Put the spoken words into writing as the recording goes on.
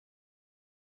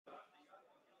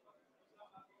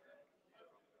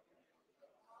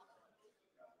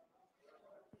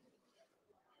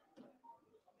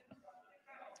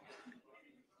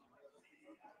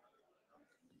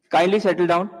Kindly settle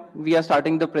down. We are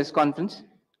starting the press conference.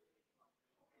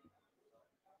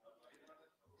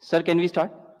 Sir, can we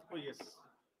start? Oh, yes.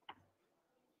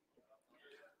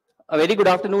 A very good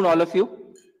afternoon, all of you.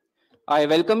 I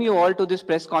welcome you all to this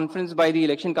press conference by the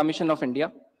Election Commission of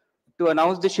India to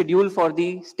announce the schedule for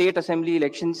the state assembly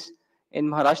elections in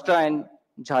Maharashtra and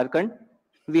Jharkhand.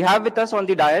 We have with us on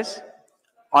the dais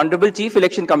Honorable Chief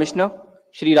Election Commissioner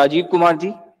Shri Rajiv Kumar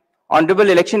ji, Honorable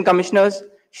Election Commissioners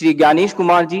Shri Ganesh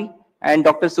Kumar ji and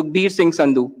Dr. Sukhbir Singh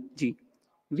Sandhu ji.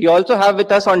 We also have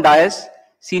with us on dais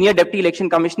Senior Deputy Election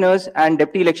Commissioners and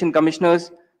Deputy Election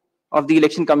Commissioners of the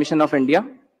Election Commission of India.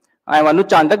 I am Anuj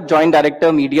Chandak, Joint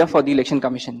Director Media for the Election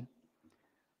Commission.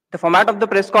 The format of the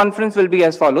press conference will be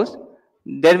as follows.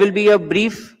 There will be a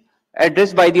brief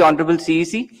address by the Honorable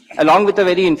CEC along with a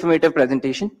very informative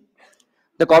presentation.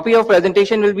 The copy of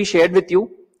presentation will be shared with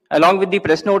you along with the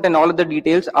press note and all of the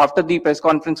details after the press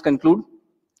conference conclude.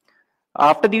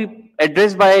 After the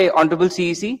address by Honorable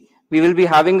CEC, we will be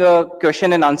having a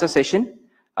question and answer session.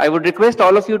 I would request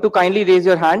all of you to kindly raise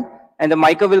your hand and the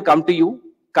mic will come to you.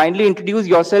 Kindly introduce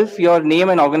yourself, your name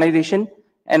and organization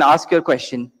and ask your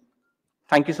question.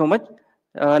 Thank you so much.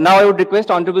 Now I would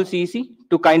request Honorable CEC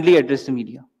to kindly address the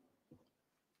media.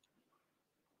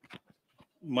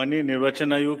 माननीय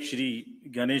निर्वाचन आयोग Shri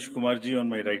Ganesh Kumar ji on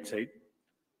my right side,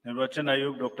 निर्वाचन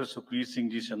आयोग doctor Sukhbir Singh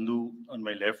ji Sandhu on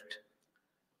my left,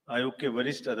 आयोग के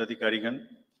वरिष्ठ पदाधिकारीगण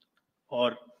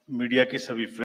और media के सभी